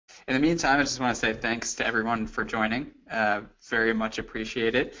In the meantime, I just want to say thanks to everyone for joining. Very much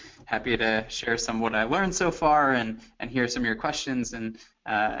appreciate it. Happy to share some of what I learned so far and hear some of your questions and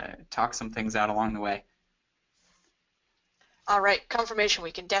talk some things out along the way. All right, confirmation.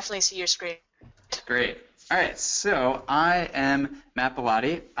 We can definitely see your screen. Great. All right, so I am Matt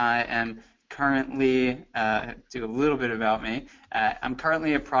Bellotti. I am currently, do a little bit about me. I'm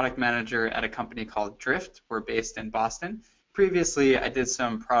currently a product manager at a company called Drift. We're based in Boston. Previously, I did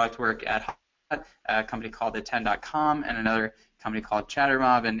some product work at a company called Attend.com and another company called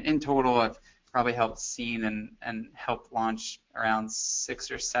Chattermob, and in total, I've probably helped seen and helped launch around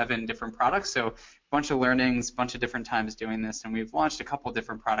 6 or 7 different products. So a bunch of learnings, a bunch of different times doing this, and we've launched a couple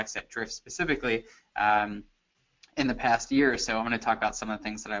different products at Drift specifically in the past year or so. I'm going to talk about some of the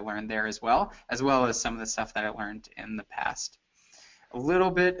things that I learned there as well as some of the stuff that I learned in the past. A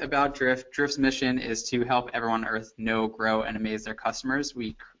little bit about Drift. Drift's mission is to help everyone on Earth know, grow, and amaze their customers.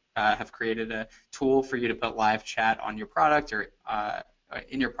 We have created a tool for you to put live chat on your product or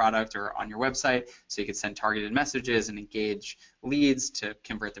in your product or on your website, so you can send targeted messages and engage leads to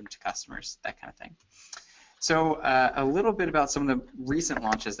convert them to customers, that kind of thing. So a little bit about some of the recent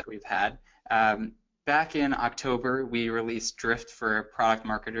launches that we've had. Back in October, we released Drift for product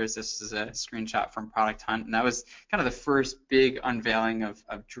marketers. This is a screenshot from Product Hunt, and that was kind of the first big unveiling of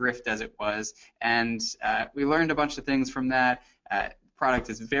Drift as it was. And we learned a bunch of things from that.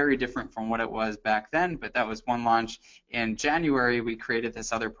 Product is very different from what it was back then, but that was one launch. In January, we created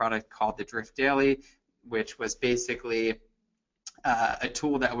this other product called the Drift Daily, which was basically a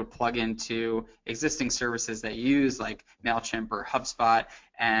tool that would plug into existing services that you use, like MailChimp or HubSpot,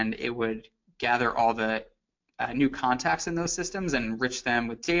 and it would gather all the new contacts in those systems and enrich them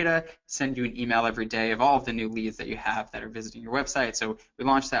with data, send you an email every day of all of the new leads that you have that are visiting your website. So we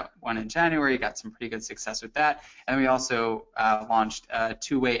launched that one in January, got some pretty good success with that. And we also launched a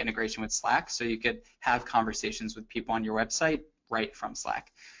two-way integration with Slack, so you could have conversations with people on your website right from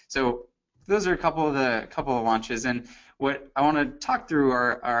Slack. So those are a couple of launches, and what I want to talk through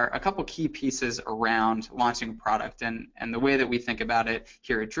are a couple key pieces around launching a product and the way that we think about it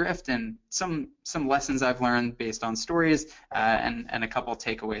here at Drift, and some lessons I've learned based on stories and a couple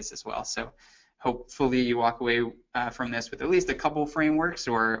takeaways as well. So hopefully you walk away from this with at least a couple frameworks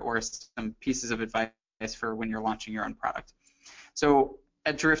or some pieces of advice for when you're launching your own product. So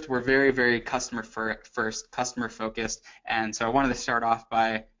at Drift, we're very, very customer first, customer focused, and so I wanted to start off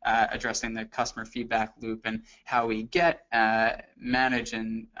by addressing the customer feedback loop and how we get, manage,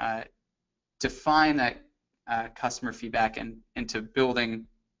 and define that customer feedback into building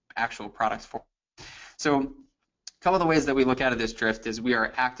actual products for. So a couple of the ways that we look at it as Drift is we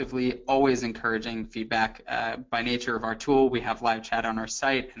are actively always encouraging feedback. By nature of our tool, we have live chat on our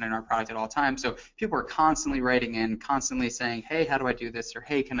site and in our product at all times. So people are constantly writing in, constantly saying, hey, how do I do this? Or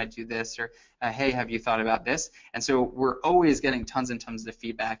hey, can I do this? Or hey, have you thought about this? And so we're always getting tons and tons of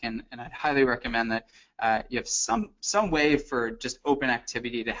feedback. And I'd highly recommend that you have some way for just open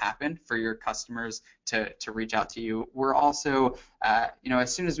activity to happen for your customers to reach out to you. We're also,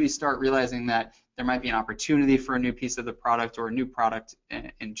 as soon as we start realizing that there might be an opportunity for a new piece of the product or a new product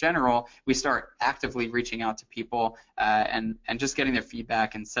in general, we start actively reaching out to people and just getting their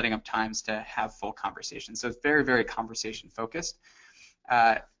feedback and setting up times to have full conversations. So it's very, very conversation focused.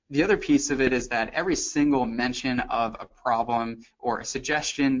 The other piece of it is that every single mention of a problem or a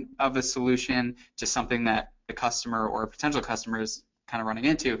suggestion of a solution to something that the customer or a potential customer is kind of running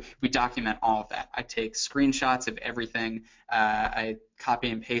into, we document all of that. I take screenshots of everything. I copy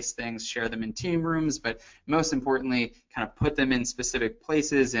and paste things, share them in team rooms, but most importantly, kind of put them in specific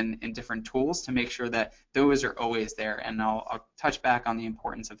places and in different tools to make sure that those are always there. And I'll touch back on the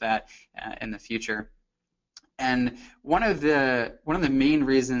importance of that in the future. And one of the main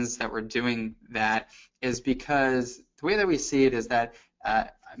reasons that we're doing that is because the way that we see it is that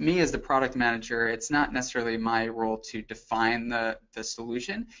me as the product manager, it's not necessarily my role to define the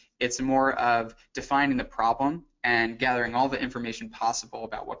solution. It's more of defining the problem and gathering all the information possible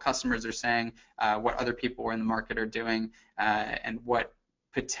about what customers are saying, what other people in the market are doing, and what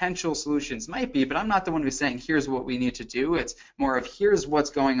potential solutions might be, but I'm not the one who's saying here's what we need to do. It's more of here's what's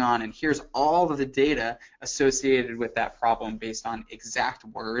going on and here's all of the data associated with that problem based on exact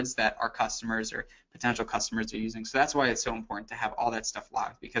words that our customers or potential customers are using. So that's why it's so important to have all that stuff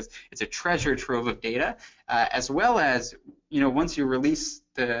logged, because it's a treasure trove of data, as well as, once you release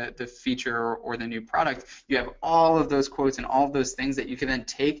the feature or the new product, you have all of those quotes and all of those things that you can then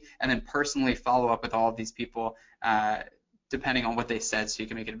take and then personally follow up with all of these people depending on what they said, so you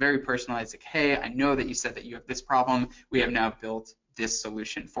can make it very personalized, like, hey, I know that you said that you have this problem, we have now built this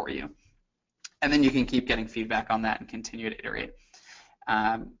solution for you. And then you can keep getting feedback on that and continue to iterate.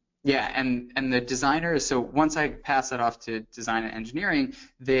 Yeah, and the designers, so once I pass that off to design and engineering,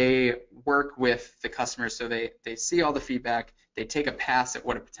 they work with the customers. So they see all the feedback, they take a pass at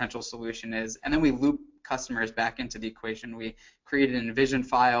what a potential solution is, and then we loop customers back into the equation. We create an Envision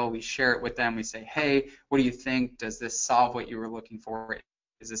file, we share it with them, we say, hey, what do you think? Does this solve what you were looking for?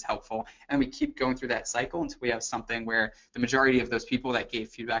 Is this helpful? And we keep going through that cycle until we have something where the majority of those people that gave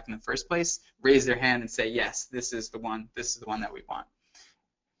feedback in the first place raise their hand and say, yes, this is the one that we want.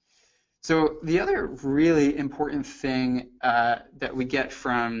 So the other really important thing that we get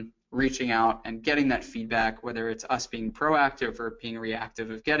from reaching out and getting that feedback, whether it's us being proactive or being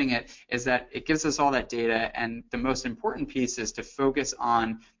reactive of getting it, is that it gives us all that data, and the most important piece is to focus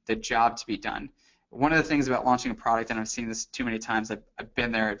on the job to be done. One of the things about launching a product, and I've seen this too many times, I've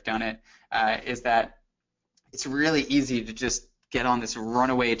been there, I've done it, is that it's really easy to just get on this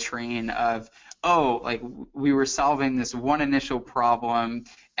runaway train of, oh, like we were solving this one initial problem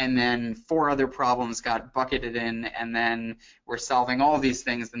and then 4 other problems got bucketed in, and then we're solving all these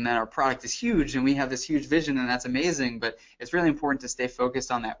things, and then our product is huge and we have this huge vision, and that's amazing, but it's really important to stay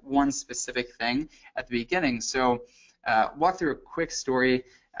focused on that one specific thing at the beginning. So walk through a quick story.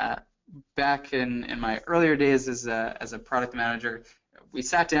 Back in my earlier days as a product manager, we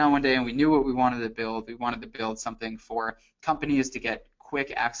sat down one day and we knew what we wanted to build. We wanted to build something for companies to get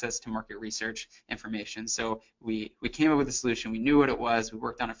quick access to market research information. So we came up with a solution. We knew what it was. We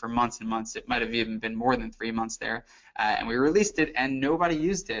worked on it for months and months. It might have even been more than 3 months there. And we released it, and nobody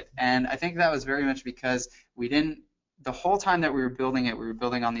used it. And I think that was very much because we didn't, the whole time that we were building it, we were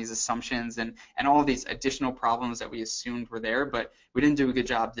building on these assumptions and all of these additional problems that we assumed were there, but we didn't do a good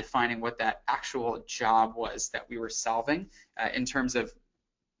job defining what that actual job was that we were solving in terms of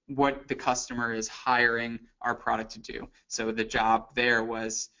what the customer is hiring our product to do. So the job there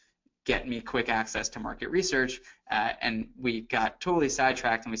was get me quick access to market research, and we got totally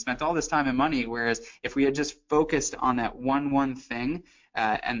sidetracked and we spent all this time and money, whereas if we had just focused on that one thing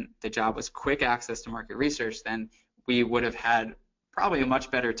and the job was quick access to market research, then we would have had probably a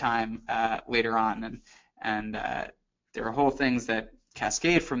much better time later on. And there are whole things that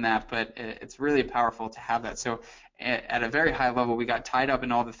cascade from that, but it's really powerful to have that. So at a very high level, we got tied up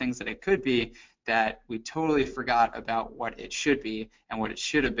in all the things that it could be that we totally forgot about what it should be, and what it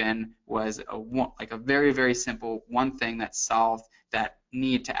should have been was a very, very simple one thing that solved that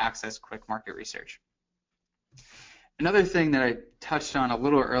need to access quick market research. Another thing that I touched on a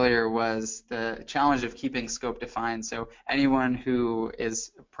little earlier was the challenge of keeping scope defined. So anyone who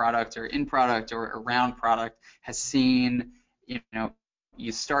is a product or in product or around product has seen,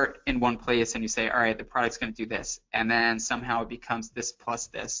 you start in one place and you say, all right, the product's going to do this, and then somehow it becomes this plus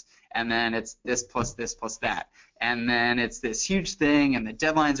this, and then it's this plus that, and then it's this huge thing, and the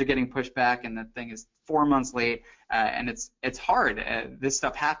deadlines are getting pushed back, and the thing is 4 months late, and it's hard. This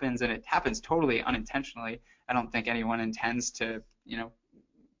stuff happens, and it happens totally unintentionally. I don't think anyone intends to,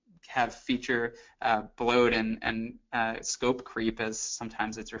 have feature bloat and scope creep, as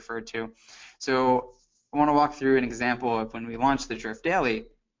sometimes it's referred to. So I want to walk through an example of when we launched the Drift Daily.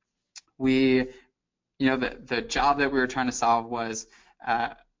 The job that we were trying to solve was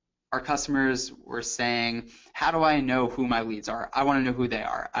our customers were saying, how do I know who my leads are? I want to know who they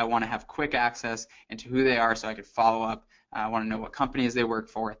are. I want to have quick access into who they are so I could follow up. I want to know what companies they work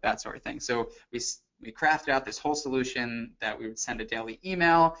for, that sort of thing. So we crafted out this whole solution that we would send a daily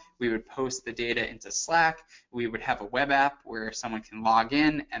email, we would post the data into Slack, we would have a web app where someone can log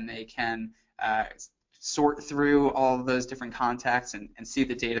in and they can sort through all of those different contacts and see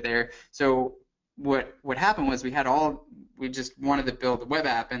the data there. So what happened was we just wanted to build the web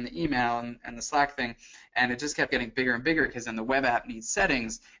app and the email and the Slack thing, and it just kept getting bigger and bigger because then the web app needs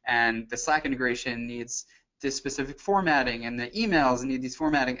settings, and the Slack integration needs this specific formatting, and the emails need these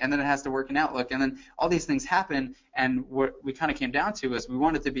formatting, and then it has to work in Outlook, and then all these things happen, and what we kind of came down to is we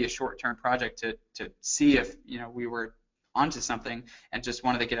wanted to be a short-term project to see if we were onto something and just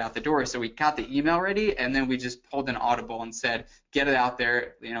wanted to get out the door. So we got the email ready, and then we just pulled an audible and said, get it out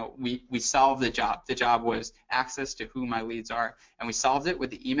there. We solved the job. The job was access to who my leads are, and we solved it with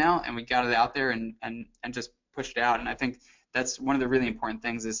the email, and we got it out there and just pushed it out. And I think that's one of the really important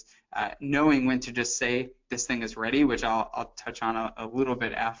things is knowing when to just say this thing is ready, which I'll touch on a little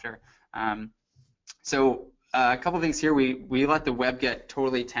bit after. So a couple things here. We let the web get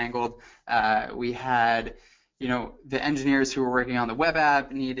totally tangled. We had the engineers who were working on the web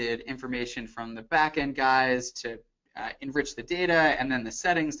app needed information from the back-end guys to enrich the data, and then the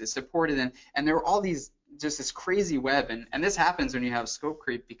settings to support it, and there were all these, just this crazy web, and this happens when you have scope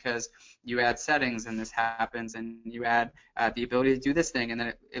creep because you add settings, and this happens, and you add the ability to do this thing, and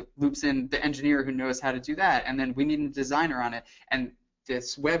then it loops in the engineer who knows how to do that, and then we need a designer on it, and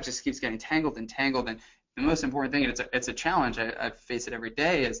this web just keeps getting tangled and tangled. And the most important thing, and it's a challenge, I face it every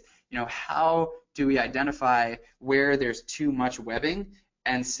day, is how do we identify where there's too much webbing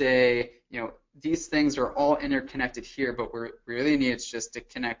and say, these things are all interconnected here, but we really need just to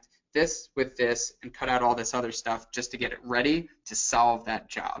connect this with this and cut out all this other stuff just to get it ready to solve that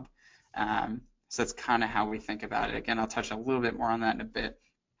job. So that's kind of how we think about it. Again, I'll touch a little bit more on that in a bit.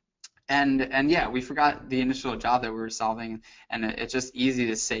 And yeah, we forgot the initial job that we were solving, and it's just easy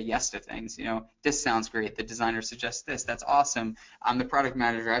to say yes to things. This sounds great. The designer suggests this. That's awesome. I'm the product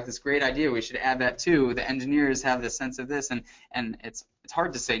manager. I have this great idea. We should add that too. The engineers have this sense of this, and it's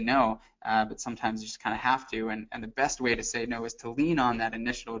hard to say no, but sometimes you just kind of have to. And the best way to say no is to lean on that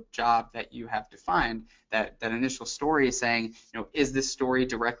initial job that you have defined, that initial story, saying, is this story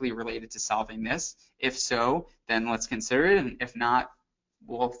directly related to solving this? If so, then let's consider it, and if not,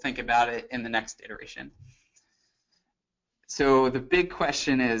 we'll think about it in the next iteration. So the big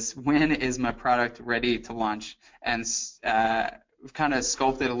question is, when is my product ready to launch? And we've kind of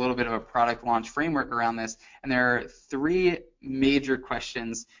sculpted a little bit of a product launch framework around this, and there are 3 major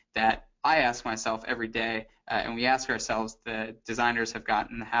questions that I ask myself every day, and we ask ourselves. The designers have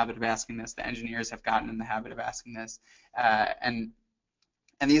gotten in the habit of asking this, the engineers have gotten in the habit of asking this, and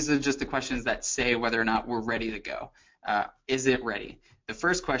these are just the questions that say whether or not we're ready to go. Is it ready? The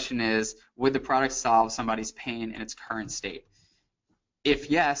first question is, would the product solve somebody's pain in its current state? If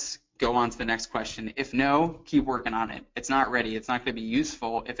yes, go on to the next question. If no, keep working on it. It's not ready. It's not going to be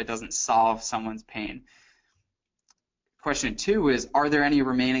useful if it doesn't solve someone's pain. Question 2 is, are there any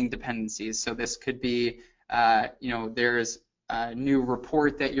remaining dependencies? So this could be, there's a new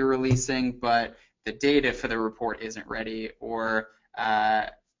report that you're releasing, but the data for the report isn't ready, or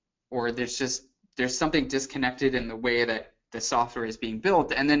there's something disconnected in the way that the software is being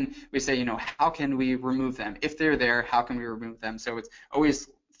built, and then we say, how can we remove them? If they're there, how can we remove them? So it's always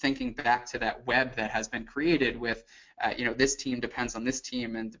thinking back to that web that has been created with, this team depends on this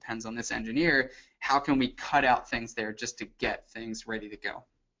team and depends on this engineer. How can we cut out things there just to get things ready to go?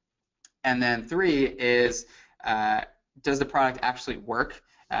 And then 3 is, does the product actually work?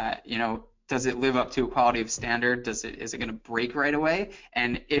 Does it live up to a quality of standard? Is it going to break right away?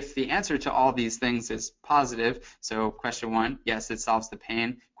 And if the answer to all these things is positive, so question 1, yes, it solves the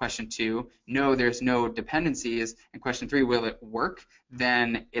pain. Question 2, no, there's no dependencies. And question 3, will it work?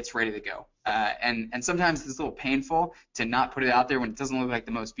 Then it's ready to go. And sometimes it's a little painful to not put it out there when it doesn't look like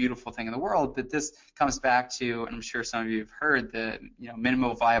the most beautiful thing in the world, but this comes back to, and I'm sure some of you have heard, the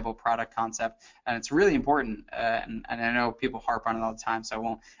minimal viable product concept, and it's really important, and I know people harp on it all the time, so I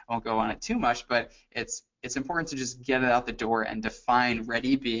won't go on it too much, but it's important to just get it out the door and define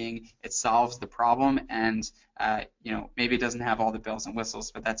ready being it solves the problem, and maybe it doesn't have all the bells and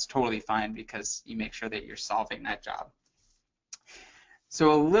whistles, but that's totally fine because you make sure that you're solving that job.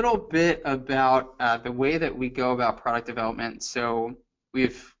 So a little bit about the way that we go about product development. So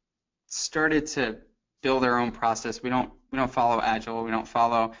we've started to build our own process. We don't follow Agile. We don't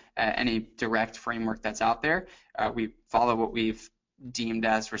follow any direct framework that's out there. We follow what we've deemed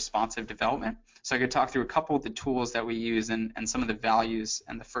as responsive development. So I could talk through a couple of the tools that we use and some of the values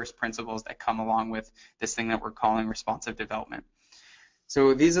and the first principles that come along with this thing that we're calling responsive development.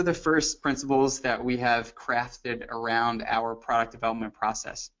 So these are the first principles that we have crafted around our product development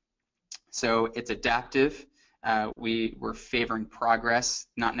process. So it's adaptive. We're favoring progress,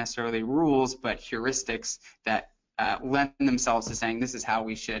 not necessarily rules, but heuristics that lend themselves to saying this is how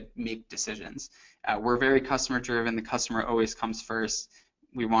we should make decisions. We're very customer driven. The customer always comes first.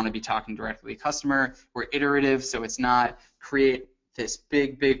 We want to be talking directly to the customer. We're iterative, so it's not create this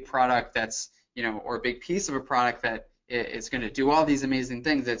big product that's, or a big piece of a product that it's going to do all these amazing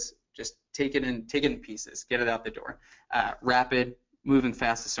things. It's just take it in pieces, get it out the door. Rapid, moving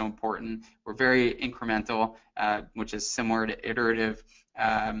fast is so important. We're very incremental, which is similar to iterative.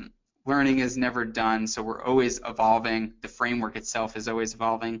 Learning is never done, so we're always evolving. The framework itself is always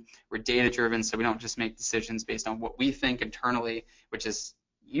evolving. We're data-driven, so we don't just make decisions based on what we think internally, which is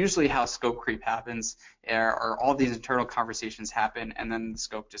usually how scope creep happens, or all these internal conversations happen, and then the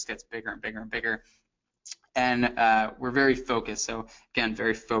scope just gets bigger and bigger and bigger. And we're very focused, so again,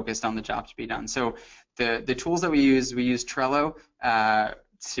 very focused on the job to be done. So the tools that we use Trello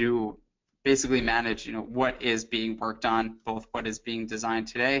to basically manage, what is being worked on, both what is being designed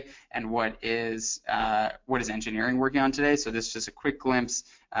today and what is engineering working on today. So this is just a quick glimpse.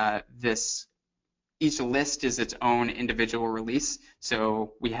 Each list is its own individual release,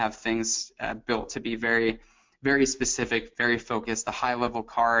 so we have things built to be very, very specific, very focused. The high-level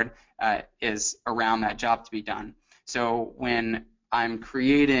card is around that job to be done. So when I'm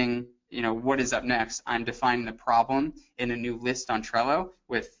creating what is up next, I'm defining the problem in a new list on Trello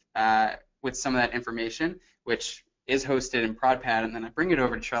with some of that information, which is hosted in ProdPad, and then I bring it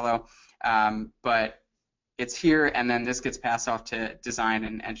over to Trello. But it's here, and then this gets passed off to design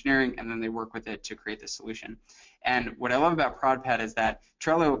and engineering, and then they work with it to create the solution. And what I love about ProdPad is that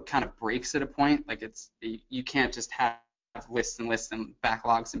Trello kind of breaks at a point. Like you can't just have lists and lists and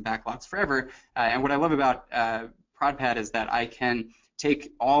backlogs forever. And what I love about ProdPad is that I can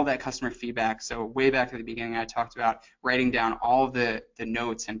take all that customer feedback. So way back at the beginning, I talked about writing down all the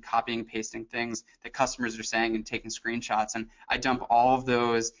notes and copying and pasting things that customers are saying and taking screenshots. And I dump all of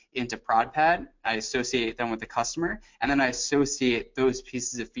those into ProdPad. I associate them with the customer, and then I associate those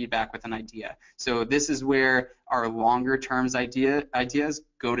pieces of feedback with an idea. So this is where our longer terms ideas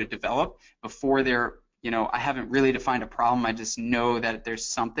go to develop before they're I haven't really defined a problem. I just know that there's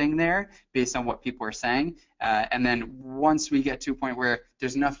something there based on what people are saying. And then once we get to a point where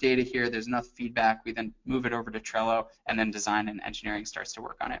there's enough data here, there's enough feedback, we then move it over to Trello, and then design and engineering starts to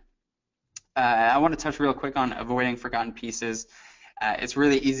work on it. I want to touch real quick on avoiding forgotten pieces. It's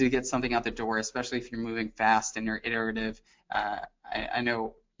really easy to get something out the door, especially if you're moving fast and you're iterative. I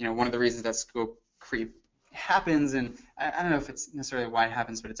know, one of the reasons that scope creep happens, and I don't know if it's necessarily why it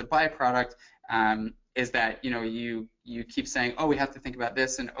happens, but it's a byproduct, is that you keep saying, oh, we have to think about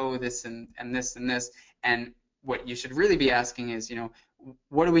this, and oh, this and this and this, and what you should really be asking is,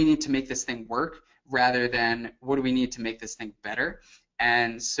 what do we need to make this thing work, rather than what do we need to make this thing better.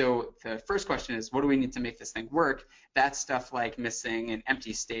 And so the first question is, what do we need to make this thing work? That's stuff like missing an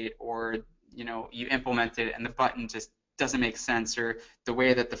empty state, or you implement it and the button just doesn't make sense, or the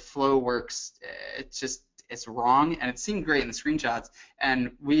way that the flow works, it's wrong, and it seemed great in the screenshots,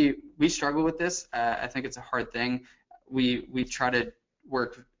 and we struggle with this. I think it's a hard thing. We try to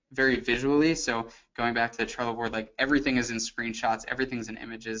work very visually, so going back to the Trello board, like everything is in screenshots, everything's in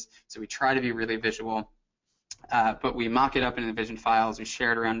images, so we try to be really visual, but we mock it up in Vision files, we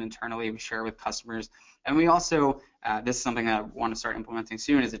share it around internally, we share it with customers, and we also, this is something that I want to start implementing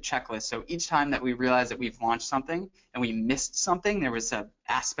soon, is a checklist. So each time that we realize that we've launched something and we missed something, there was an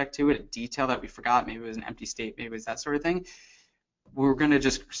aspect to it, a detail that we forgot, maybe it was an empty state, maybe it was that sort of thing, we're going to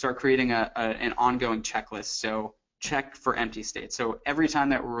just start creating an ongoing checklist. So check for empty states. So every time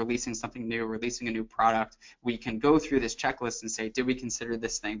that we're releasing something new, releasing a new product, we can go through this checklist and say, did we consider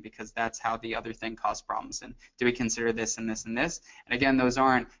this thing, because that's how the other thing caused problems, and did we consider this and this and this? And again, those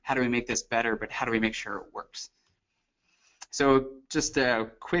aren't how do we make this better, but how do we make sure it works? So just a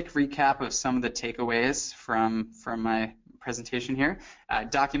quick recap of some of the takeaways from my presentation here.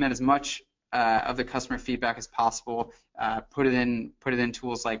 Document as much of the customer feedback as possible. Put it in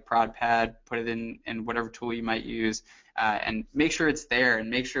tools like ProdPad. Put it in whatever tool you might use, and make sure it's there, and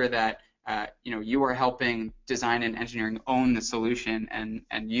make sure that you are helping design and engineering own the solution,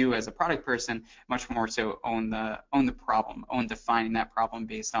 and you as a product person much more so own the problem, own defining that problem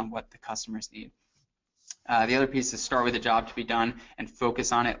based on what the customers need. The other piece is start with a job to be done and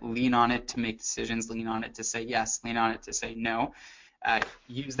focus on it, lean on it to make decisions, lean on it to say yes, lean on it to say no.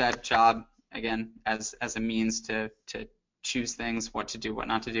 Use that job again as a means to choose things, what to do, what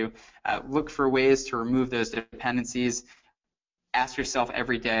not to do. Look for ways to remove those dependencies. Ask yourself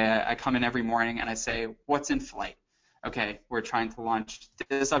every day. I come in every morning and I say, what's in flight? Okay, we're trying to launch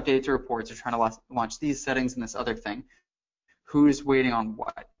this update to reports. We're trying to launch these settings and this other thing. Who's waiting on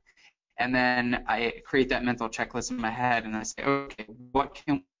what? And then I create that mental checklist in my head, and I say, okay, what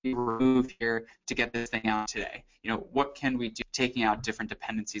can we remove here to get this thing out today? What can we do, taking out different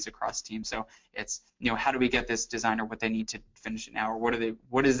dependencies across teams? So it's, how do we get this designer what they need to finish it now, or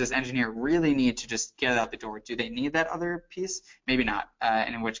what does this engineer really need to just get it out the door? Do they need that other piece? Maybe not,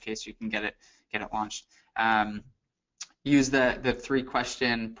 and in which case you can get it launched. Use the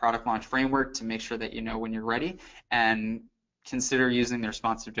 3-question product launch framework to make sure that you know when you're ready, and consider using the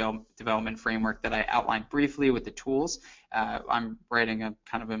responsive development framework that I outlined briefly with the tools. I'm writing a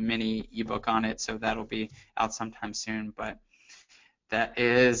kind of a mini ebook on it, so that'll be out sometime soon. But that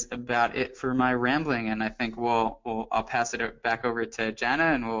is about it for my rambling, and I think I'll pass it back over to Jana,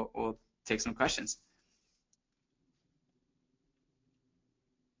 and we'll take some questions.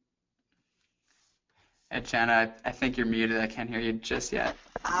 Jana, I think you're muted. I can't hear you just yet.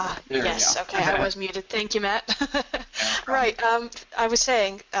 Yes, okay, I was muted. Thank you, Matt. Right, I was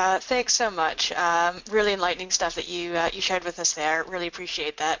saying, thanks so much. Really enlightening stuff that you shared with us there. Really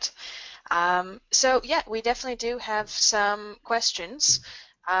appreciate that. So yeah, we definitely do have some questions.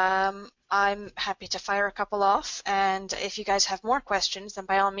 I'm happy to fire a couple off, and if you guys have more questions, then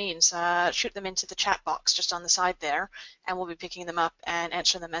by all means, shoot them into the chat box just on the side there, and we'll be picking them up and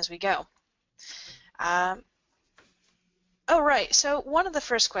answering them as we go. Oh, right. So one of the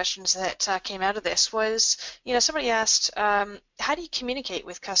first questions that came out of this was, somebody asked, how do you communicate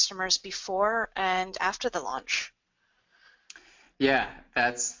with customers before and after the launch? Yeah,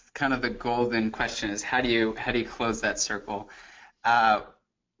 that's kind of the golden question is how do you close that circle?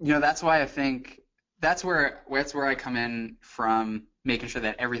 That's why I think that's where I come in from making sure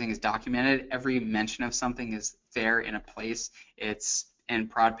that everything is documented. Every mention of something is there in a place. It's in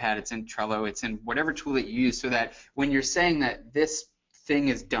ProdPad, it's in Trello, it's in whatever tool that you use, so that when you're saying that this thing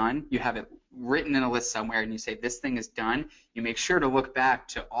is done, you have it written in a list somewhere, and you say this thing is done. You make sure to look back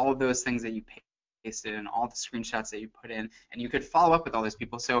to all of those things that you pasted and all the screenshots that you put in, and you could follow up with all those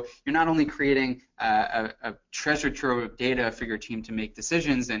people. So you're not only creating a treasure trove of data for your team to make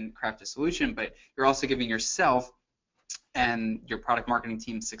decisions and craft a solution, but you're also giving yourself and your product marketing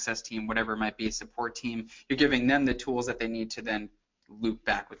team, success team, whatever it might be, support team, you're giving them the tools that they need to then loop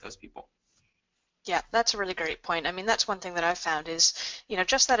back with those people. Yeah, that's a really great point. I mean, that's one thing that I've found is,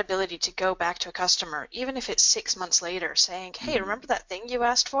 just that ability to go back to a customer, even if it's 6 months later, saying, hey, Mm-hmm. remember that thing you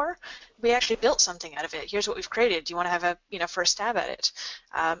asked for? We actually built something out of it. Here's what we've created. Do you want to have a, first stab at it?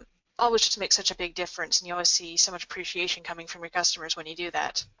 Always just makes such a big difference, and you always see so much appreciation coming from your customers when you do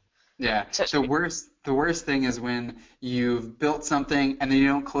that. Yeah, So it's the worst thing is when you've built something and then you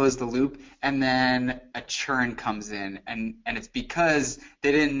don't close the loop and then a churn comes in and it's because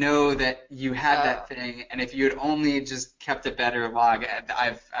they didn't know that you had that thing, and if you had only just kept a better log,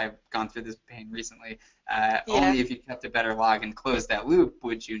 I've gone through this pain recently. yeah. Only if you kept a better log and closed that loop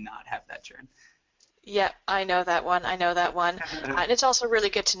would you not have that churn. Yeah, I know that one. I know that one. And it's also really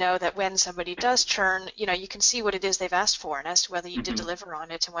good to know that when somebody does churn, you can see what it is they've asked for and as to whether you did Mhm. deliver on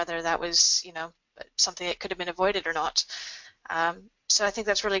it and whether that was, something that could have been avoided or not. So I think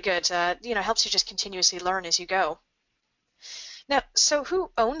that's really good. Helps you just continuously learn as you go. Now, so who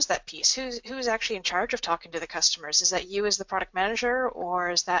owns that piece? Who's actually in charge of talking to the customers? Is that you as the product manager,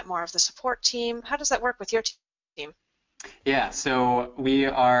 or is that more of the support team? How does that work with your team? Yeah, so we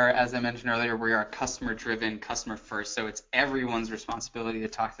are, as I mentioned earlier, we are customer driven, customer first. So it's everyone's responsibility to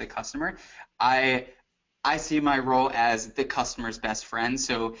talk to the customer. I I see my role as the customer's best friend.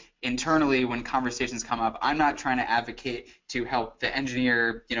 So internally, when conversations come up, I'm not trying to advocate to help the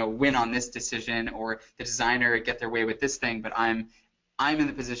engineer, win on this decision or the designer get their way with this thing, but I'm in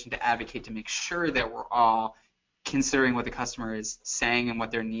the position to advocate to make sure that we're all considering what the customer is saying and what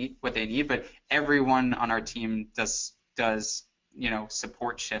they need. But everyone on our team does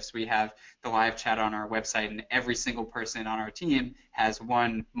support shifts. We have the live chat on our website, and every single person on our team has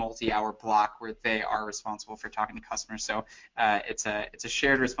one multi-hour block where they are responsible for talking to customers. So it's a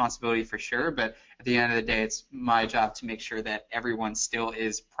shared responsibility for sure, but at the end of the day, it's my job to make sure that everyone still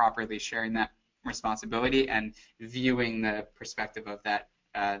is properly sharing that responsibility and viewing the perspective of that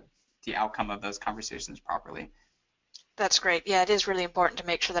the outcome of those conversations properly. That's great. Yeah, it is really important to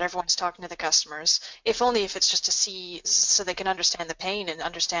make sure that everyone's talking to the customers, if only if it's just to see so they can understand the pain and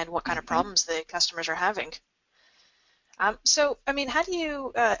understand what kind of Mhm. problems the customers are having. So, I mean, how do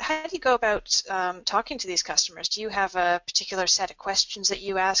you go about talking to these customers? Do you have a particular set of questions that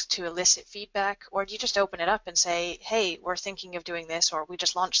you ask to elicit feedback, or do you just open it up and say, "Hey, we're thinking of doing this, or we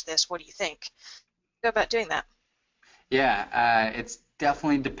just launched this. What do you think?" Go about doing that. Yeah, it's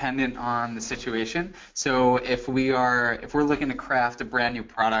definitely dependent on the situation. So if we're looking to craft a brand new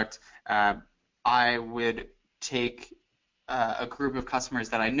product, uh, I would take a group of customers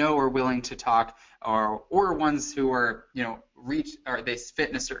that I know are willing to talk, or ones who are reach or they fit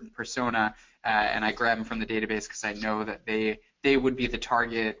in a certain persona, and I grab them from the database because I know that they would be the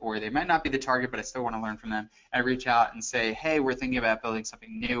target, or they might not be the target, but I still want to learn from them. I reach out and say, hey, we're thinking about building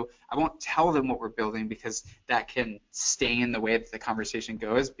something new. I won't tell them what we're building because that can stain the way that the conversation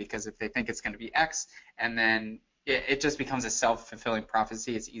goes, because if they think it's going to be X and then it just becomes a self-fulfilling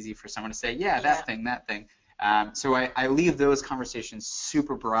prophecy, it's easy for someone to say, yeah, Yeah. that thing. So I leave those conversations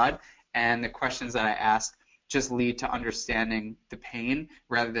super broad, and the questions that I ask just lead to understanding the pain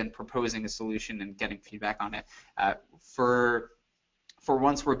rather than proposing a solution and getting feedback on it. For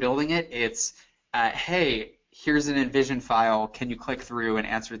once we're building it, it's hey, here's an InVision file. Can you click through and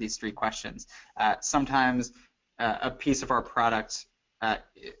answer these three questions? Sometimes a piece of our product, uh,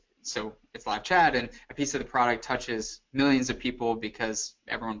 so it's live chat, and a piece of the product touches millions of people because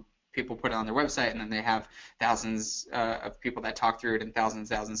people put it on their website, and then they have thousands of people that talk through it, and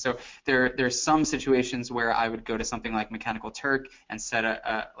thousands. So there's some situations where I would go to something like Mechanical Turk and set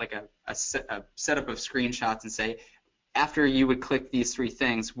a setup of screenshots and say, after you would click these three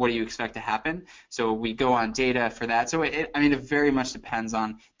things, what do you expect to happen? So we go on data for that. So it very much depends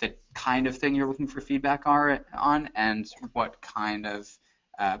on the kind of thing you're looking for feedback on and what kind of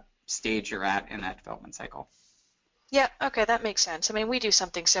stage you're at in that development cycle. Yeah, okay, that makes sense. I mean, we do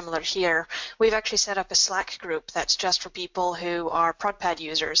something similar here. We've actually set up a Slack group that's just for people who are ProdPad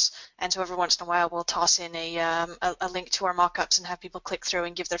users, and so every once in a while we'll toss in a link to our mockups and have people click through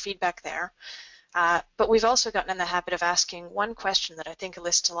and give their feedback there. But we've also gotten in the habit of asking one question that I think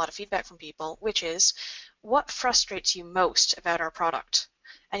elicits a lot of feedback from people, which is, what frustrates you most about our product?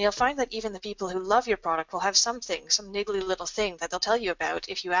 And you'll find that even the people who love your product will have something, some niggly little thing that they'll tell you about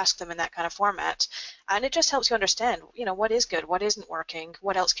if you ask them in that kind of format. And it just helps you understand, what is good, what isn't working,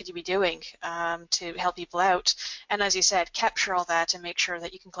 what else could you be doing to help people out. And as you said, capture all that and make sure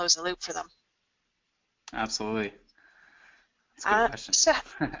that you can close the loop for them. Absolutely. That's a good question. So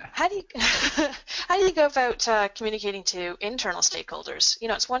how do you how do you go about communicating to internal stakeholders?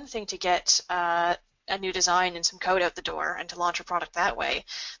 It's one thing to get a new design and some code out the door and to launch a product that way,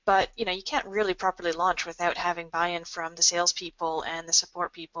 but you can't really properly launch without having buy-in from the salespeople and the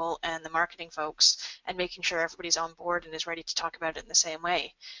support people and the marketing folks and making sure everybody's on board and is ready to talk about it in the same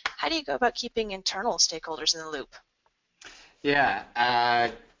way. How do you go about keeping internal stakeholders in the loop?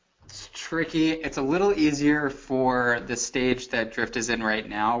 Yeah, it's tricky. It's a little easier for the stage that Drift is in right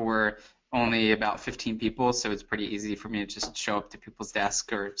now. We're only about 15 people, so it's pretty easy for me to just show up to people's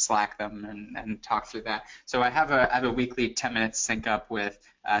desk or Slack them and talk through that. So I have a weekly 10-minute sync up with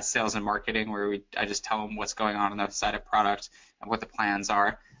sales and marketing where I just tell them what's going on the side of product and what the plans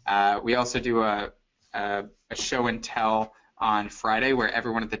are. We also do a show and tell on Friday where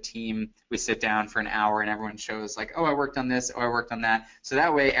everyone at the team, we sit down for an hour and everyone shows like, oh, I worked on this, oh, I worked on that. So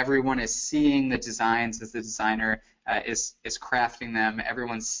that way everyone is seeing the designs as the designer is crafting them.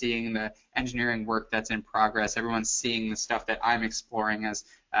 Everyone's seeing the engineering work that's in progress. Everyone's seeing the stuff that I'm exploring as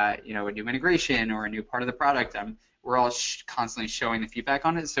a new integration or a new part of the product. We're all constantly showing the feedback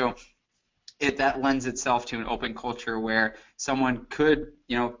on it. So that lends itself to an open culture where someone could,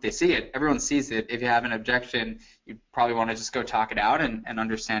 they see it, everyone sees it. If you have an objection, you probably want to just go talk it out and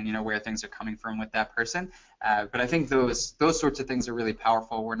understand, where things are coming from with that person. But I think those sorts of things are really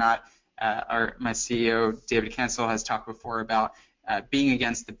powerful. We're not, my CEO, David Cancel, has talked before about being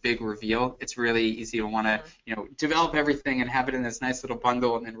against the big reveal. It's really easy to want to, develop everything and have it in this nice little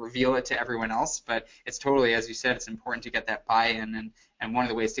bundle and then reveal it to everyone else. But it's totally, as you said, it's important to get that buy-in. And one of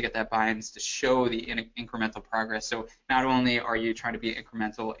the ways to get that buy-in is to show the incremental progress. So not only are you trying to be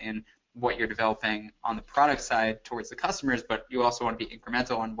incremental in what you're developing on the product side towards the customers, but you also want to be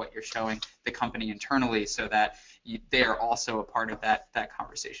incremental on what you're showing the company internally so that they are also a part of that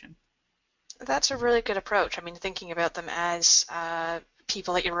conversation. That's a really good approach. I mean, thinking about them as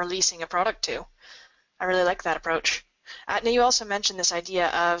people that you're releasing a product to. I really like that approach. Now, you also mentioned this idea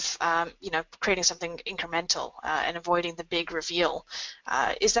of, creating something incremental and avoiding the big reveal.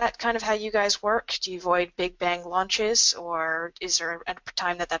 Is that kind of how you guys work? Do you avoid big bang launches, or is there a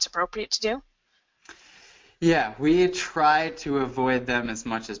time that that's appropriate to do? Yeah, we try to avoid them as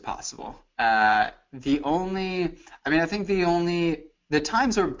much as possible. I think the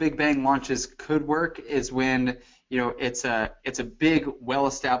times where big bang launches could work is when it's a big,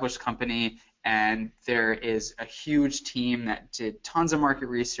 well-established company and there is a huge team that did tons of market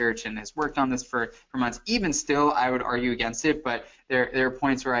research and has worked on this for months. Even still, I would argue against it, but there are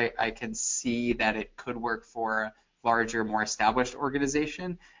points where I can see that it could work for a larger, more established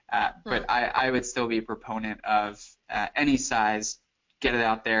organization. But I would still be a proponent of any size. Get it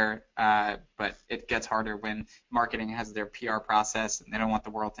out there, but it gets harder when marketing has their PR process and they don't want the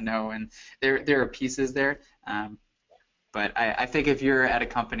world to know, and there are pieces there. But I think if you're at a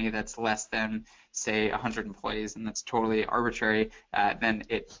company that's less than, say, 100 employees, and that's totally arbitrary, then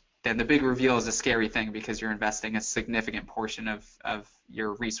the big reveal is a scary thing because you're investing a significant portion of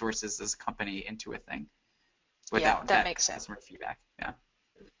your resources as a company into a thing without that makes sense. Customer feedback. Yeah.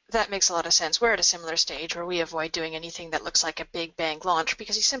 That makes a lot of sense. We're at a similar stage where we avoid doing anything that looks like a big bang launch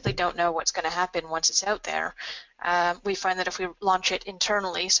because you simply don't know what's going to happen once it's out there. We find that if we launch it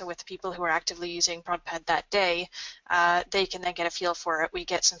internally, so with the people who are actively using ProdPad that day, they can then get a feel for it. We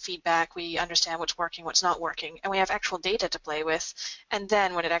get some feedback. We understand what's working, what's not working, and we have actual data to play with. And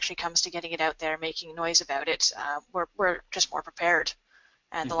then when it actually comes to getting it out there, making noise about it, we're just more prepared,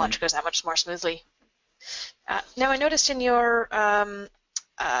 and the launch goes that much more smoothly. Now, I noticed in your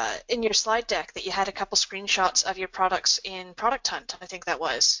slide deck that you had a couple screenshots of your products in Product Hunt, I think that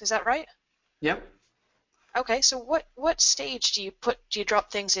was. Is that right? Yep. Okay, so what stage do you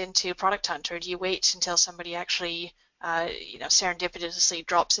drop things into Product Hunt, or do you wait until somebody actually serendipitously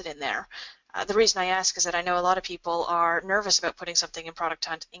drops it in there? The reason I ask is that I know a lot of people are nervous about putting something in Product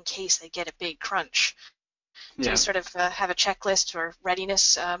Hunt in case they get a big crunch. Do you sort of have a checklist or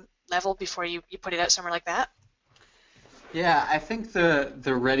readiness level before you put it out somewhere like that? Yeah, I think the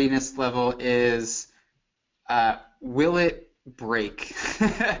readiness level is will it break?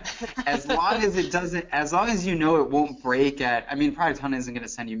 As long as it doesn't, as long as you know it won't break at, I mean, Product Hunt isn't going to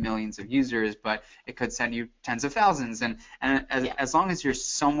send you millions of users, but it could send you tens of thousands. And as long as you're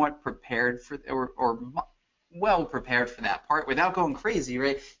somewhat prepared for, or well prepared for that part without going crazy,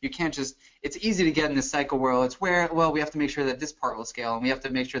 right? You can't just, it's easy to get in this cycle where it's where, well, we have to make sure that this part will scale, and we have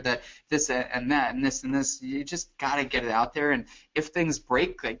to make sure that this and that and this and this. You just got to get it out there. And if things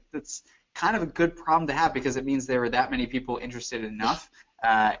break, like, that's kind of a good problem to have, because it means there were that many people interested enough.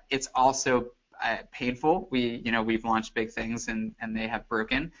 It's also painful. We've launched big things and they have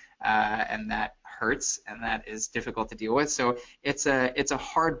broken, and that hurts, and that is difficult to deal with. So it's a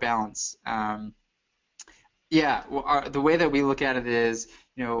hard balance. Yeah, well, the way that we look at it is,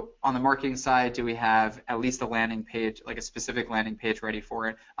 on the marketing side, do we have at least a landing page, like a specific landing page ready for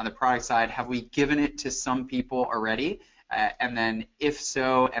it? On the product side, have we given it to some people already? And then if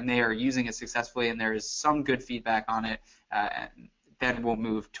so, and they are using it successfully and there is some good feedback on it, then we'll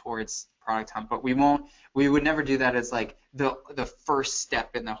move towards Product Hunt. But we would never do that as like the first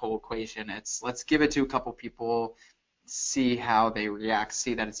step in the whole equation. It's, let's give it to a couple people, see how they react,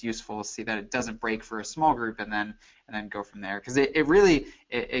 see that it's useful, see that it doesn't break for a small group, and then go from there. Because it really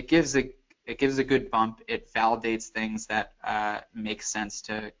gives a good bump. It validates things that make sense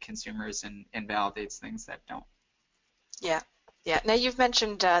to consumers and invalidates things that don't. Yeah. Now you've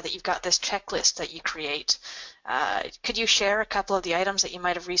mentioned that you've got this checklist that you create. Could you share a couple of the items that you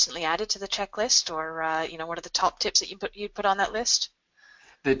might have recently added to the checklist, or what are the top tips that you'd put on that list?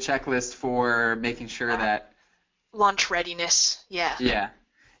 The checklist for making sure that launch readiness. Yeah.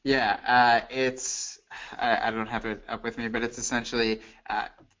 It's, I don't have it up with me, but it's essentially,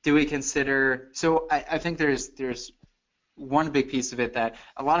 do we consider? So I think there's one big piece of it that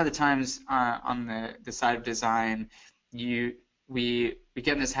a lot of the times on the side of design, we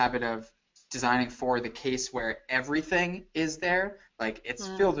get in this habit of designing for the case where everything is there, like it's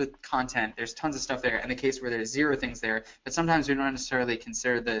filled with content, there's tons of stuff there, and the case where there's zero things there. But sometimes we don't necessarily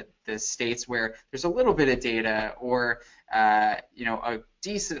consider the states where there's a little bit of data, or a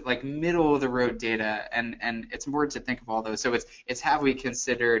decent, like, middle of the road data, and it's important to think of all those. So it's have we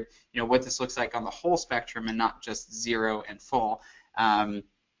considered what this looks like on the whole spectrum and not just zero and full.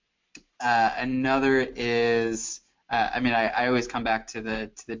 Another is, I always come back to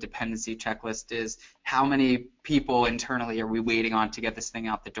the dependency checklist, is how many people internally are we waiting on to get this thing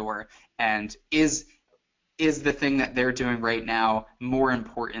out the door, and is the thing that they're doing right now more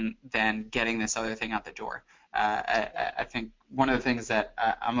important than getting this other thing out the door? I think one of the things that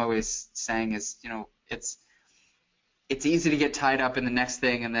I'm always saying is, it's easy to get tied up in the next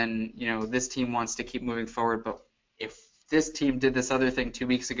thing, and then this team wants to keep moving forward, but if this team did this other thing 2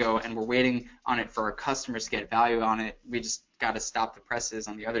 weeks ago and we're waiting on it for our customers to get value on it, we just got to stop the presses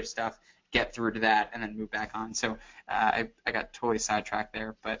on the other stuff, get through to that, and then move back on. So I got totally sidetracked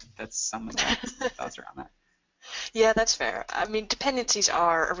there, but that's some of my thoughts around that. Yeah, that's fair. I mean, dependencies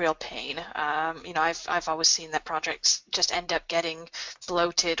are a real pain. I've always seen that projects just end up getting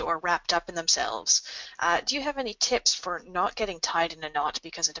bloated or wrapped up in themselves. Do you have any tips for not getting tied in a knot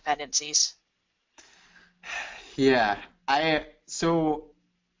because of dependencies? Yeah, so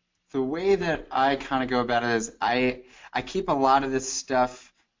the way that I kind of go about it is I keep a lot of this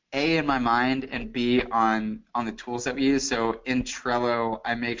stuff A, in my mind, and B, on the tools that we use. So in Trello,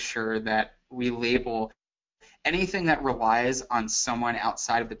 I make sure that we label anything that relies on someone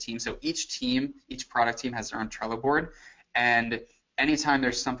outside of the team. So each product team has their own Trello board, and anytime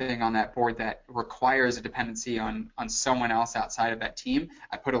there's something on that board that requires a dependency on someone else outside of that team,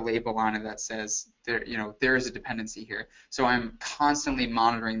 I put a label on it that says there is a dependency here. So I'm constantly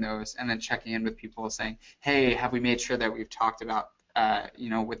monitoring those and then checking in with people saying, hey, have we made sure that we've talked about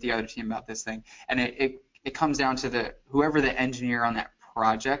with the other team about this thing? And it comes down to whoever the engineer on that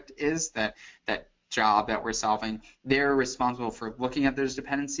project is, that job that we're solving, they're responsible for looking at those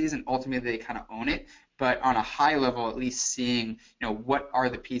dependencies, and ultimately they kind of own it. But on a high level, at least seeing, what are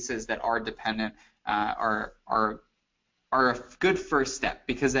the pieces that are dependent are a good first step,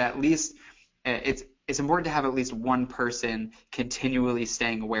 because at least it's important to have at least one person continually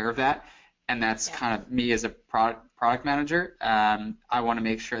staying aware of that, and that's kind of me as a product manager. I want to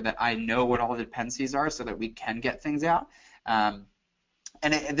make sure that I know what all the dependencies are so that we can get things out.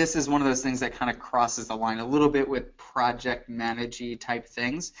 And this is one of those things that kind of crosses the line a little bit with project managey type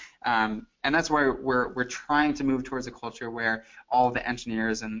things, and that's why we're trying to move towards a culture where all the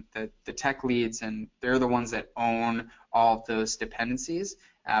engineers and the tech leads, and they're the ones that own all of those dependencies.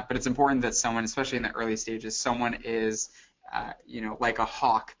 But it's important that someone, especially in the early stages, someone is like a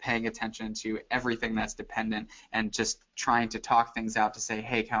hawk, paying attention to everything that's dependent and just trying to talk things out to say,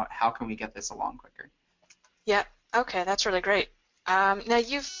 hey, how can we get this along quicker? Yeah. Okay, that's really great. Now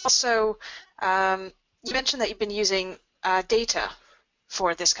you've also you mentioned that you've been using data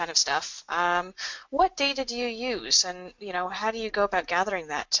for this kind of stuff. What data do you use, and how do you go about gathering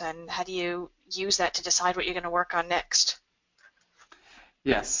that, and how do you use that to decide what you're going to work on next?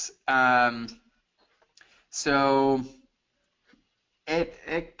 Yes. So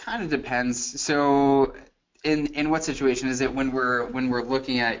it kind of depends. So in what situation is it when we're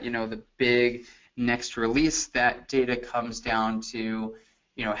looking at the big next release? That data comes down to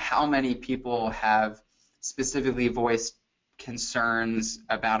how many people have specifically voiced concerns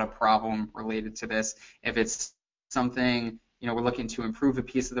about a problem related to this. If it's something we're looking to improve a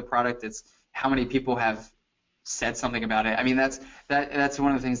piece of the product, it's how many people have said something about it. I mean, that's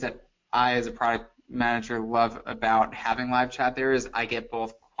one of the things that I, as a product manager, love about having live chat there is I get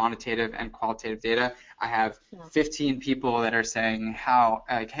both quantitative and qualitative data. I have 15 people that are saying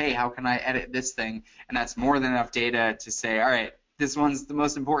hey, how can I edit this thing? And that's more than enough data to say, all right, this one's the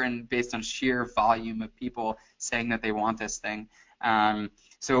most important based on sheer volume of people saying that they want this thing.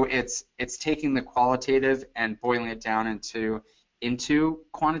 So it's taking the qualitative and boiling it down into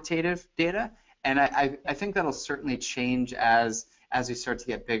quantitative data. And I think that'll certainly change as we start to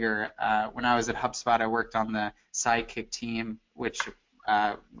get bigger. When I was at HubSpot, I worked on the Sidekick team, which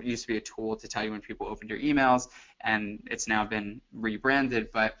used to be a tool to tell you when people opened your emails, and it's now been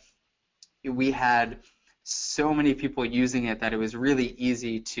rebranded. But we had so many people using it that it was really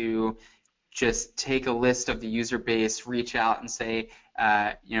easy to just take a list of the user base, reach out and say,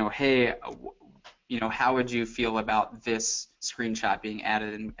 hey, how would you feel about this screenshot being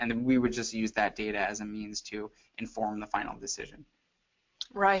added? And then we would just use that data as a means to inform the final decision.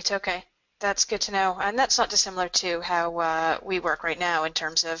 Right, okay. That's good to know. And that's not dissimilar to how we work right now in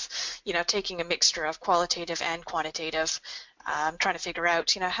terms of, taking a mixture of qualitative and quantitative, trying to figure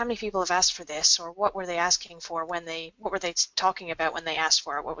out, how many people have asked for this, or what were they asking for what were they talking about when they asked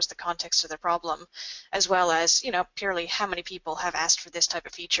for it, what was the context of the problem, as well as, purely how many people have asked for this type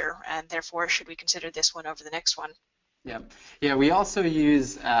of feature, and therefore should we consider this one over the next one. Yeah. We also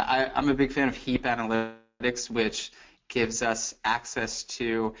use, I'm a big fan of Heap Analytics, which gives us access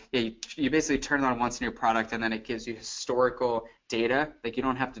to, you basically turn it on once in your product, and then it gives you historical data. Like, you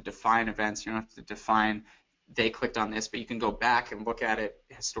don't have to define events, you don't have to define they clicked on this, but you can go back and look at it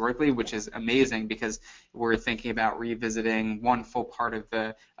historically, which is amazing because we're thinking about revisiting one full part of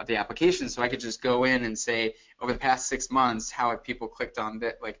the application. So I could just go in and say, over the past 6 months, how have people clicked on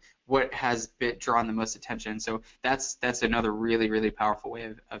that? Like, what has drawn the most attention? So that's another really, really powerful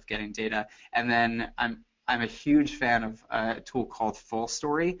way of getting data. And then I'm a huge fan of a tool called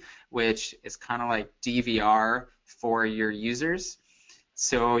FullStory, which is kind of like DVR for your users.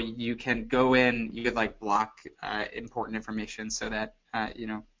 So you can go in, you could like block important information so that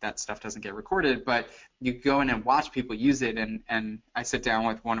that stuff doesn't get recorded. But you go in and watch people use it, and I sit down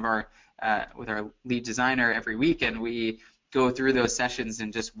with one of our with our lead designer every week, and we go through those sessions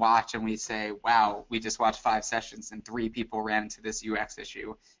and just watch, and we say, wow, we just watched 5 sessions and 3 people ran into this UX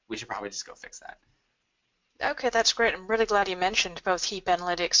issue. We should probably just go fix that. Okay, that's great. I'm really glad you mentioned both Heap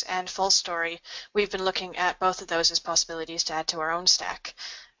Analytics and FullStory. We've been looking at both of those as possibilities to add to our own stack.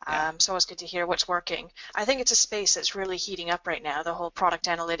 So it's good to hear what's working. I think it's a space that's really heating up right now, the whole product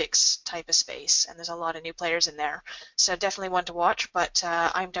analytics type of space, and there's a lot of new players in there. So definitely one to watch, but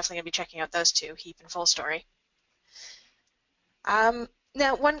I'm definitely going to be checking out those two, Heap and FullStory.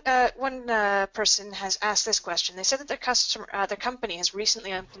 Now, one person has asked this question. They said that their company has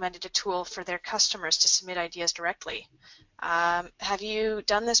recently implemented a tool for their customers to submit ideas directly. Have you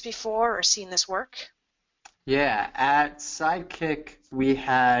done this before or seen this work? Yeah, at Sidekick we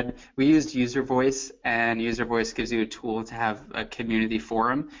used User Voice, and User Voice gives you a tool to have a community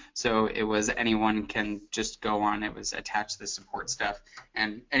forum. So it was anyone can just go on. It was attached to the support stuff,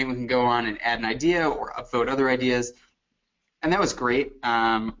 and anyone can go on and add an idea or upvote other ideas. And that was great.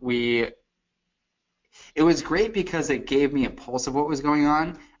 It was great because it gave me a pulse of what was going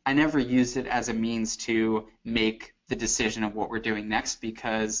on. I never used it as a means to make the decision of what we're doing next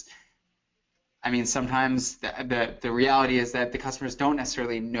because, I mean, sometimes the reality is that the customers don't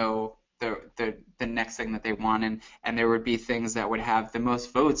necessarily know the next thing that they want, and there would be things that would have the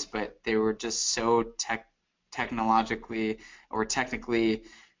most votes, but they were just so technologically or technically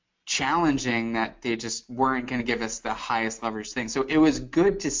challenging that they just weren't going to give us the highest leverage thing. So it was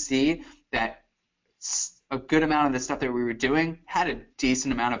good to see that a good amount of the stuff that we were doing had a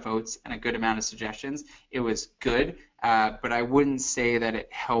decent amount of votes and a good amount of suggestions. It was good, but I wouldn't say that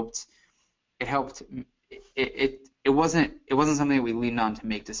it helped. It wasn't something that we leaned on to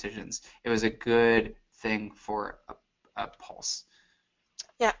make decisions. It was a good thing for a pulse.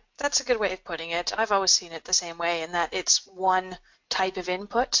 Yeah, that's a good way of putting it. I've always seen it the same way in that it's one type of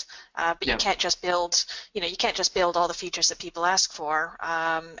input, but you Yep. can't just build, you can't just build all the features that people ask for,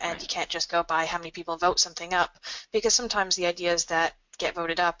 and Right. you can't just go by how many people vote something up, because sometimes the ideas that get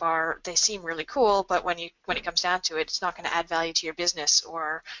voted up they seem really cool, but when it comes down to it, it's not going to add value to your business,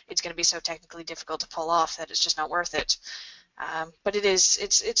 or it's going to be so technically difficult to pull off that it's just not worth it. But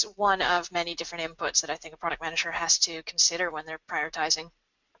it's one of many different inputs that I think a product manager has to consider when they're prioritizing.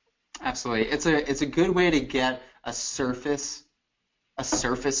 Absolutely. It's a good way to get a surface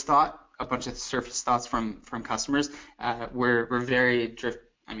thought, a bunch of surface thoughts from customers. We're very drift.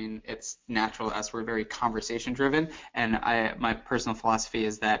 I mean, it's natural to us. We're very conversation driven, and my personal philosophy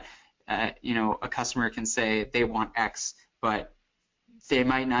is that a customer can say they want X, but they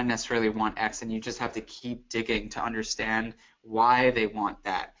might not necessarily want X, and you just have to keep digging to understand why they want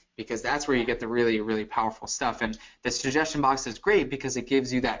that, because that's where you get the really, really powerful stuff. And the suggestion box is great because it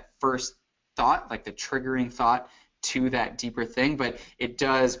gives you that first thought, like the triggering thought to that deeper thing, but it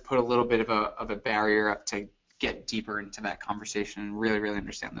does put a little bit of a barrier up to get deeper into that conversation and really, really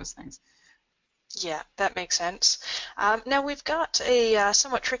understand those things. Yeah, that makes sense. Now we've got a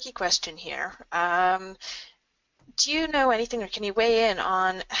somewhat tricky question here. Do you know anything, or can you weigh in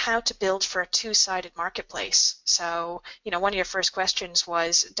on how to build for a two-sided marketplace? So, one of your first questions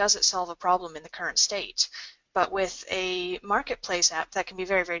was, does it solve a problem in the current state? But with a marketplace app, that can be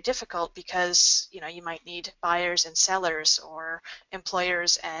very, very difficult because, you might need buyers and sellers, or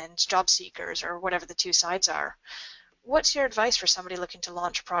employers and job seekers, or whatever the two sides are. What's your advice for somebody looking to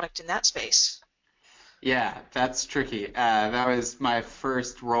launch a product in that space? Yeah, that's tricky. That was my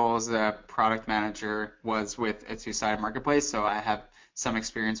first role as a product manager was with a two-sided marketplace, so I have some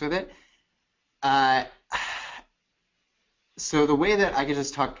experience with it. Uh, so the way that I could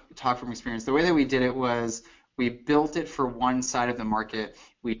just talk from experience, the way that we did it was we built it for one side of the market.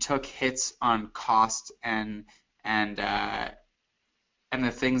 We took hits on cost and uh, and the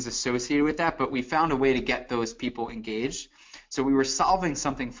things associated with that, but we found a way to get those people engaged. So we were solving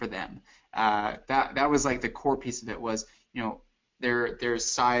something for them. That was like the core piece of it was, there's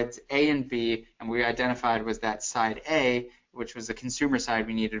sides A and B, and we identified was that side A, which was the consumer side,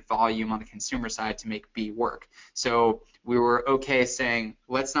 we needed volume on the consumer side to make B work. So we were okay saying,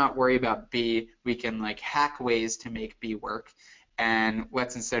 let's not worry about B. We can like hack ways to make B work, and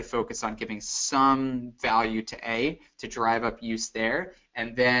let's instead focus on giving some value to A to drive up use there,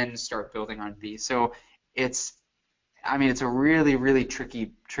 and then start building on B. So it's I mean, it's a really, really tricky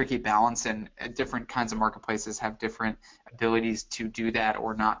balance, and different kinds of marketplaces have different abilities to do that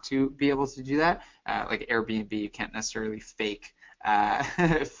or not to be able to do that. Like Airbnb, you can't necessarily uh,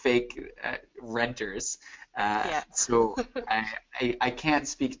 fake renters. Yeah. So I can't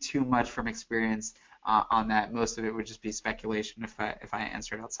speak too much from experience on that. Most of it would just be speculation if I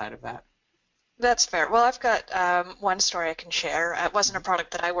answered outside of that. That's fair. Well, I've got one story I can share. It wasn't a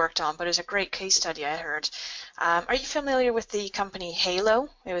product that I worked on, but it was a great case study I heard. Are you familiar with the company Halo?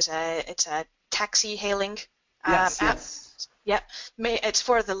 It's a taxi hailing Yes, app. yes. Yep, it's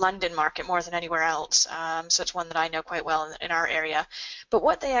for the London market more than anywhere else, so it's one that I know quite well in our area. But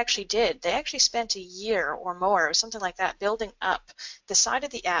what they actually did, they actually spent a year or more, or something like that, building up the side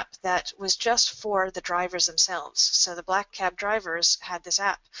of the app that was just for the drivers themselves. So the black cab drivers had this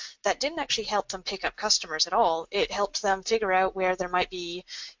app that didn't actually help them pick up customers at all. It helped them figure out where there might be,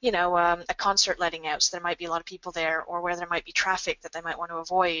 a concert letting out, so there might be a lot of people there, or where there might be traffic that they might want to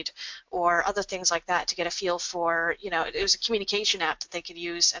avoid, or other things like that to get a feel for, it was a communication app that they could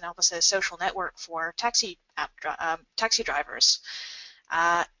use and almost a social network for taxi drivers.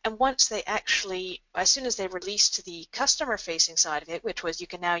 And once they actually, as soon as they released the customer-facing side of it, which was you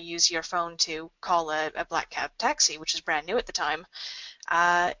can now use your phone to call a black cab taxi, which is brand new at the time,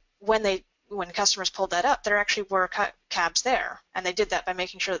 uh, when they when customers pulled that up, there actually were cabs there, and they did that by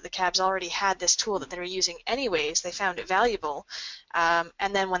making sure that the cabs already had this tool that they were using anyways. They found it valuable,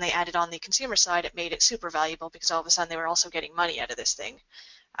 and then when they added on the consumer side, it made it super valuable because all of a sudden they were also getting money out of this thing.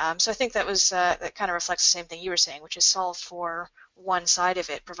 So I think that kind of reflects the same thing you were saying, which is solve for one side of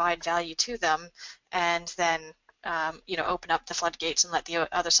it, provide value to them, and then open up the floodgates and let the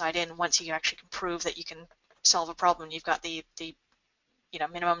other side in once you actually can prove that you can solve a problem. You've got the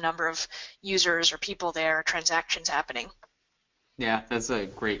minimum number of users or people there, transactions happening. Yeah, that's a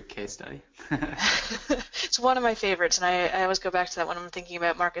great case study. It's one of my favorites, and I always go back to that when I'm thinking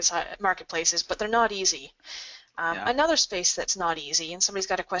about marketplaces, but they're not easy. Yeah. Another space that's not easy, and somebody's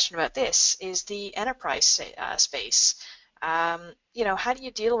got a question about this, is the enterprise space. How do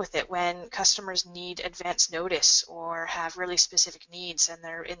you deal with it when customers need advance notice or have really specific needs and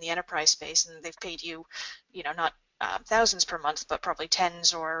they're in the enterprise space and they've paid you, not thousands per month, but probably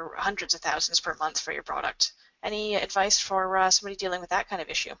tens or hundreds of thousands per month for your product. Any advice for somebody dealing with that kind of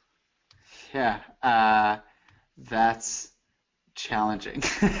issue? Yeah, that's challenging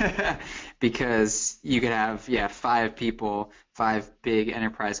because you could have, yeah, 5 people, 5 big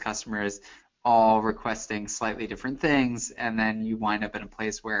enterprise customers all requesting slightly different things, and then you wind up in a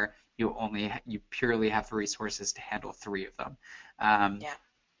place where you purely have the resources to handle 3 of them. Um, Yeah.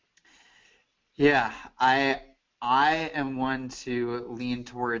 yeah, I am one to lean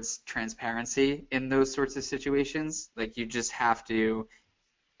towards transparency in those sorts of situations. Like you just have to,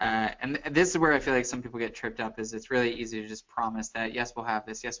 and this is where I feel like some people get tripped up. Is it's really easy to just promise that yes, we'll have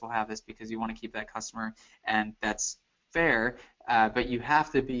this, yes, we'll have this, because you want to keep that customer, and that's fair. But you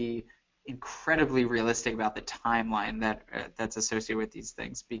have to be incredibly realistic about the timeline that's associated with these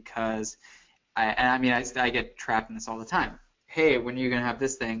things, because I mean, I get trapped in this all the time. Hey, when are you gonna have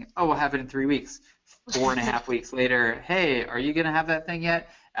this thing? Oh, we'll have it in 3 weeks. 4.5 weeks later, hey, are you gonna have that thing yet?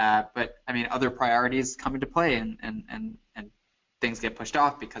 But I mean, other priorities come into play, and things get pushed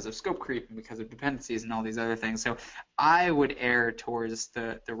off because of scope creep and because of dependencies and all these other things. So I would err towards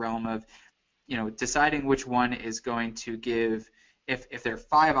the realm of, deciding which one is going to give. If there are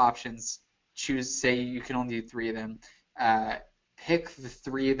 5 options, say you can only do 3 of them. Uh, Pick the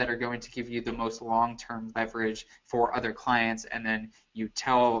 3 that are going to give you the most long-term leverage for other clients, and then you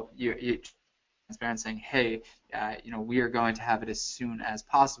tell you transparent, saying, hey, we are going to have it as soon as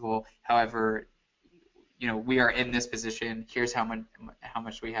possible. However, we are in this position. Here's how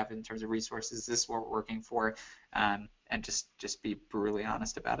much we have in terms of resources. This is what we're working for, and just be brutally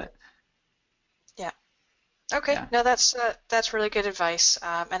honest about it. Yeah. Okay. Yeah. No, that's really good advice,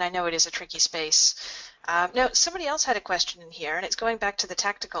 and I know it is a tricky space. Now, somebody else had a question in here, and it's going back to the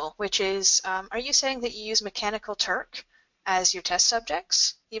tactical, which is, are you saying that you use Mechanical Turk as your test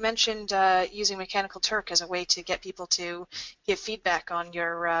subjects? You mentioned using Mechanical Turk as a way to get people to give feedback on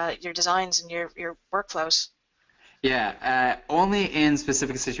your designs and your workflows. Yeah, only in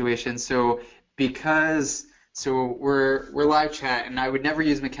specific situations. So we're live chat, and I would never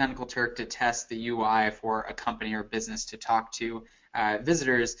use Mechanical Turk to test the UI for a company or business to talk to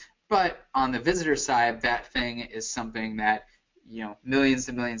visitors. But on the visitor side, that thing is something that millions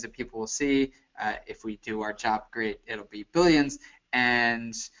and millions of people will see. If we do our job great, it'll be billions,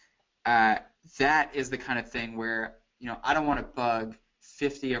 and that is the kind of thing where I don't want to bug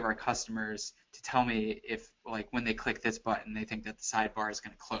 50 of our customers to tell me if, like, when they click this button, they think that the sidebar is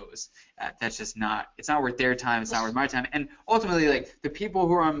going to close. That's just not. It's not worth their time. It's not worth my time. And ultimately, like, the people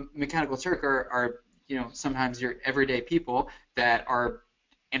who are on Mechanical Turk are sometimes your everyday people that are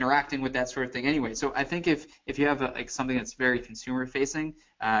interacting with that sort of thing anyway. So I think if you have something that's very consumer facing,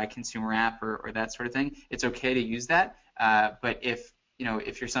 consumer app or that sort of thing, it's okay to use that. But if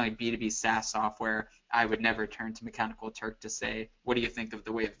you're selling B2B SaaS software, I would never turn to Mechanical Turk to say, what do you think of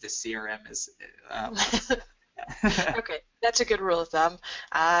the way this CRM is? Okay, that's a good rule of thumb,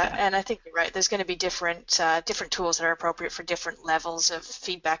 and I think you're right. There's going to be different tools that are appropriate for different levels of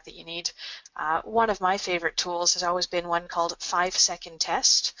feedback that you need. One of my favorite tools has always been one called 5-second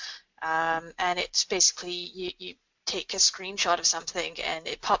test, and it's basically you take a screenshot of something and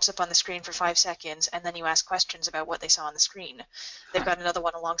it pops up on the screen for 5 seconds, and then you ask questions about what they saw on the screen. They've got another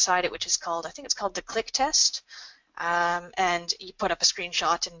one alongside it, which is called, I think it's called the click test. And you put up a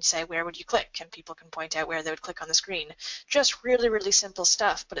screenshot and say, where would you click? And people can point out where they would click on the screen. Just really, really simple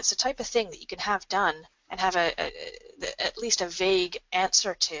stuff, but it's the type of thing that you can have done and have at least a vague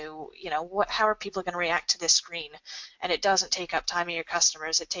answer to, how are people going to react to this screen? And it doesn't take up time of your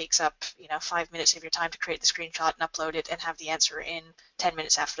customers. It takes up, 5 minutes of your time to create the screenshot and upload it and have the answer in 10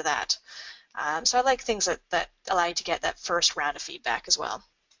 minutes after that. So I like things that allow you to get that first round of feedback as well.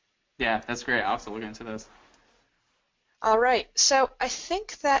 Yeah, that's great. I'll have to look into those. All right, so I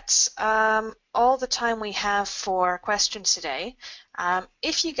think that's all the time we have for questions today.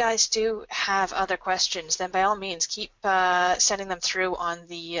 If you guys do have other questions, then by all means keep sending them through on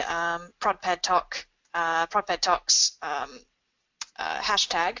the ProdPed Talks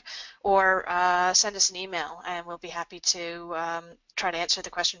hashtag, or send us an email, and we'll be happy to try to answer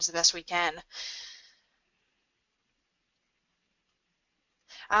the questions the best we can.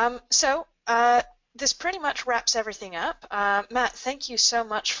 This pretty much wraps everything up. Matt, thank you so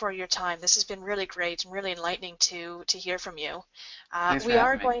much for your time. This has been really great and really enlightening to hear from you. Thanks for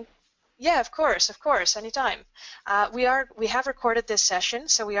having me. Yeah, of course, anytime. We have recorded this session,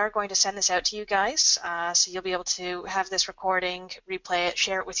 so we are going to send this out to you guys. So you'll be able to have this recording, replay it,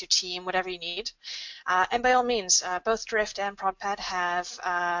 share it with your team, whatever you need. And by all means, both Drift and ProdPed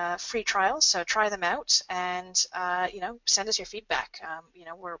have free trials, so try them out and send us your feedback.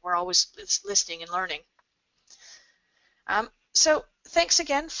 We're always listening and learning. So thanks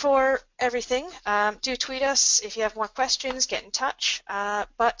again for everything. Do tweet us if you have more questions, get in touch.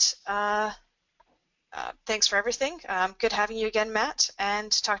 Thanks for everything. Good having you again, Matt,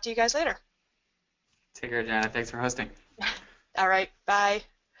 and talk to you guys later. Take care, Jana. Thanks for hosting. All right. Bye.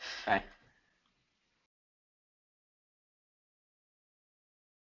 Bye.